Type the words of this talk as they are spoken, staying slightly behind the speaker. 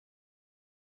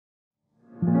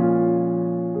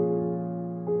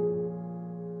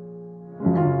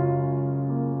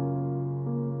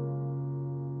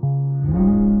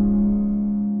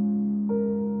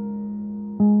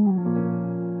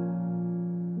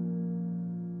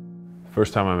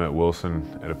First time I met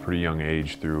Wilson at a pretty young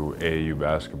age through AAU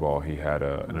basketball, he had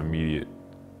an immediate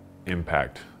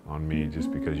impact on me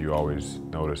just because you always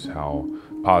notice how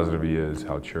positive he is,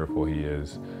 how cheerful he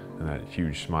is, and that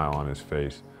huge smile on his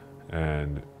face.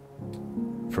 And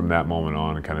from that moment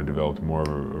on, it kind of developed more of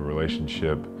a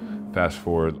relationship. Fast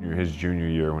forward his junior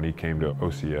year when he came to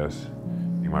OCS,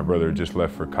 my brother had just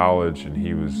left for college, and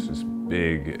he was this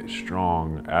big,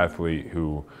 strong athlete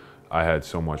who I had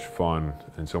so much fun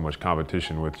and so much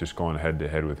competition with, just going head to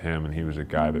head with him. And he was a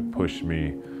guy that pushed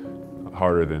me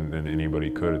harder than anybody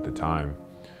could at the time.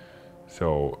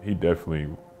 So he definitely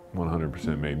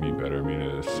 100% made me better. I mean,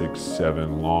 a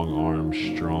 6'7", long-armed,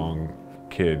 strong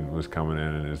kid was coming in,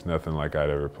 and it's nothing like I'd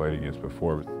ever played against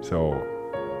before.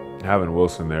 So having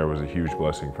Wilson there was a huge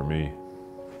blessing for me.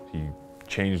 He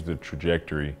changed the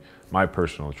trajectory, my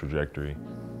personal trajectory.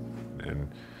 And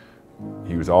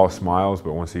he was all smiles,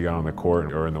 but once he got on the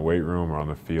court or in the weight room or on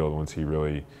the field, once he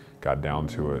really got down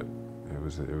to it,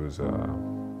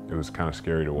 it was kind of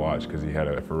scary to watch because he had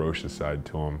a ferocious side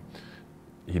to him.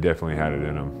 He definitely had it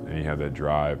in him, and he had that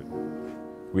drive.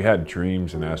 We had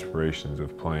dreams and aspirations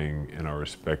of playing in our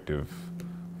respective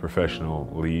professional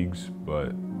leagues,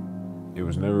 but it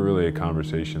was never really a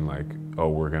conversation like, oh,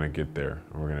 we're gonna get there,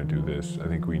 or we're gonna do this. I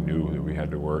think we knew that we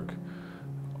had to work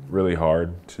really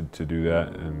hard to do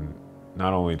that, and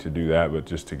not only to do that, but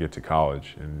just to get to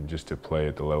college and just to play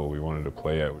at the level we wanted to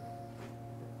play at.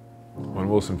 When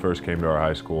Wilson first came to our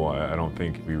high school, I don't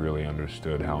think we really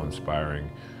understood how inspiring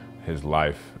his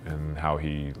life and how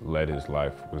he led his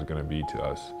life was going to be to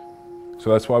us.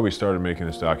 So that's why we started making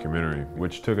this documentary,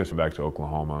 which took us back to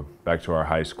Oklahoma, back to our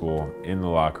high school, in the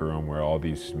locker room where all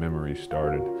these memories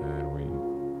started. And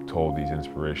we told these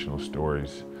inspirational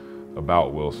stories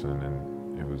about Wilson.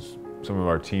 And it was some of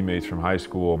our teammates from high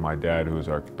school, my dad, who was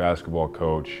our basketball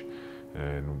coach,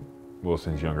 and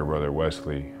Wilson's younger brother,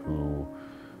 Wesley, who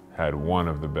had one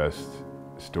of the best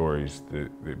stories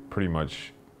that pretty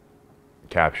much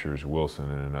captures Wilson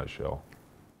in a nutshell.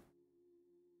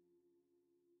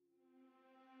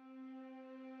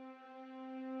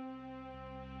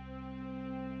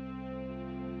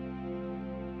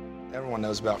 Everyone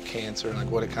knows about cancer and like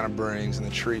what it kind of brings and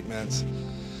the treatments.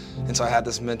 And so I had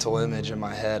this mental image in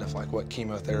my head of like what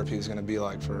chemotherapy was going to be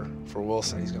like for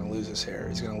Wilson. He's going to lose his hair,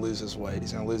 he's going to lose his weight,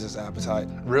 he's going to lose his appetite.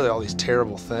 Really all these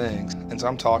terrible things. And so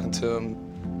I'm talking to him,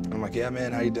 and I'm like, yeah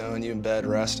man, how you doing? You in bed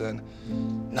resting?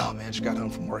 No man, just got home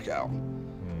from workout.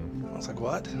 I was like,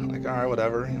 what? I'm like, all right,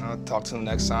 whatever. You know, I talked to him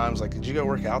the next time. I was like, did you go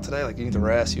work out today? Like, you need to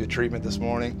rest, you had treatment this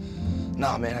morning?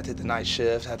 No man, I did the night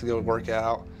shift, had to go work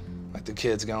out. Like the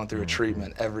kid's going through a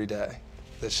treatment every day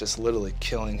that's just literally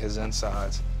killing his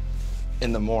insides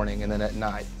in the morning, and then at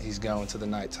night, he's going to the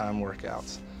nighttime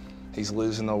workouts. He's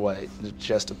losing the weight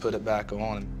just to put it back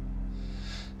on.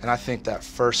 And I think that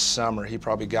first summer, he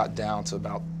probably got down to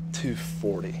about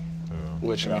 240,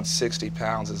 which I mean, 60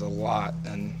 pounds is a lot.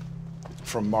 And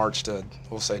from March to,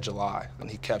 we'll say July, and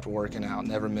he kept working out,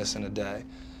 never missing a day.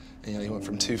 And, you know, he went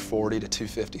from 240 to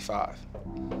 255.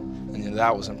 And you know,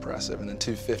 that was impressive. And then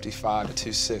 255 to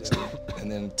 260,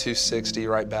 and then 260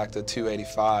 right back to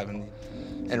 285. And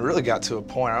it really got to a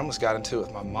point, I almost got into it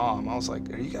with my mom. I was like,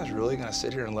 are you guys really gonna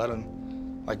sit here and let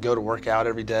him like go to work out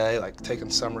every day, like taking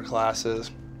summer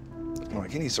classes? I'm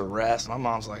like, he needs to rest. My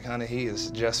mom's like, honey, he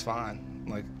is just fine.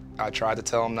 Like, I tried to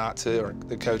tell him not to, or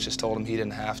the coaches told him he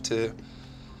didn't have to.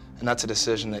 And that's a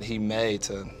decision that he made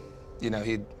to, you know,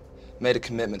 he made a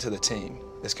commitment to the team.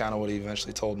 It's kind of what he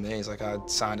eventually told me. He's like, I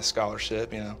signed a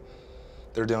scholarship, you know.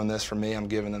 They're doing this for me, I'm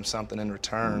giving them something in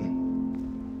return.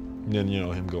 And then, you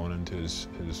know, him going into his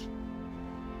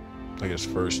I guess,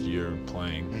 first year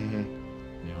playing,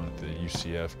 you know, at the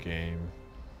UCF game.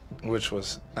 Which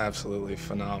was absolutely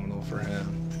phenomenal for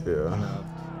him. Yeah.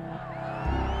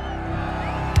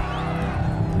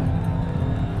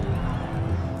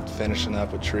 Finishing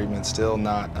up with treatment, still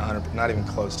not 100%, not even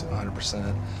close to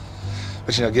 100%.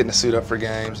 But you know, getting to suit up for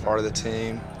games, part of the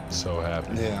team. So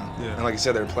happy. Yeah. And like you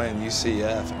said, they were playing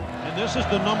UCF. And this is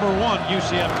the #1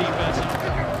 UCF defense.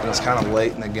 And it was kind of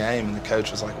late in the game, and the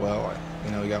coach was like, well,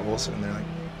 you know, we got Wilson, and they're like,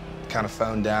 kind of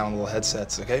phoned down on the little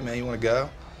headsets, like, hey man, you want to go?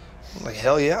 I'm like,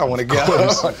 hell yeah, I want to go.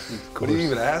 What are you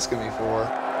even asking me for?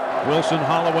 Wilson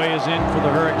Holloway is in for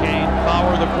the Hurricane.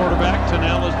 Bauer, the quarterback.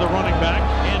 Tennell is the running back.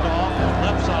 Handoff,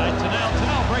 left side. Tennell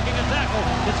breaking a tackle.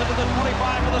 Gets into the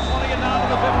 25 to the 20 and down to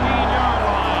the 15-yard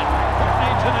line.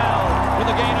 Courtney Tennell with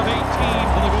a gain of 18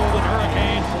 for the Golden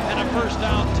Hurricane and a first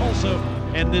down Tulsa.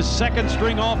 And this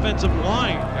second-string offensive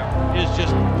line is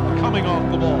just coming off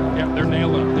the ball. Yeah, they're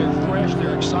nailing it. They're fresh.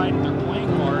 They're excited. They're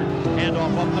playing hard.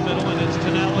 Handoff up the middle, and it's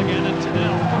Tennell again. And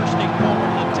Tennell bursting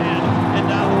forward to the 10 and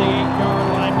down to the 8-yard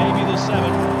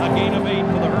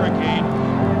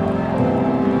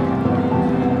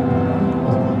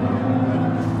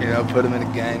put him in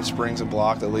a game, springs a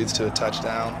block that leads to a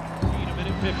touchdown.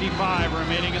 1:55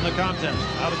 remaining in the contest.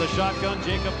 Out of the shotgun,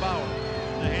 Jacob Bauer.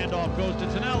 The handoff goes to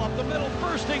Tennell up the middle,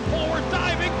 bursting forward,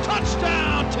 diving,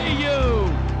 touchdown,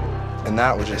 TU! And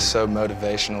that was just so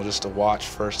motivational just to watch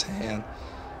firsthand.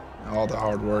 All the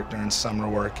hard work during summer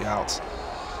workouts,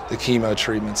 the chemo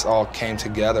treatments all came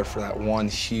together for that one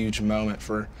huge moment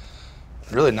for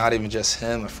really not even just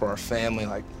him, but for our family.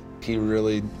 Like, he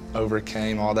really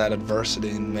overcame all that adversity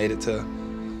and made it to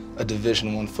a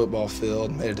Division I football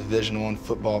field, made a Division I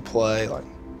football play. Like,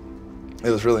 it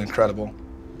was really incredible.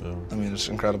 Yeah. I mean, it's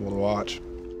incredible to watch.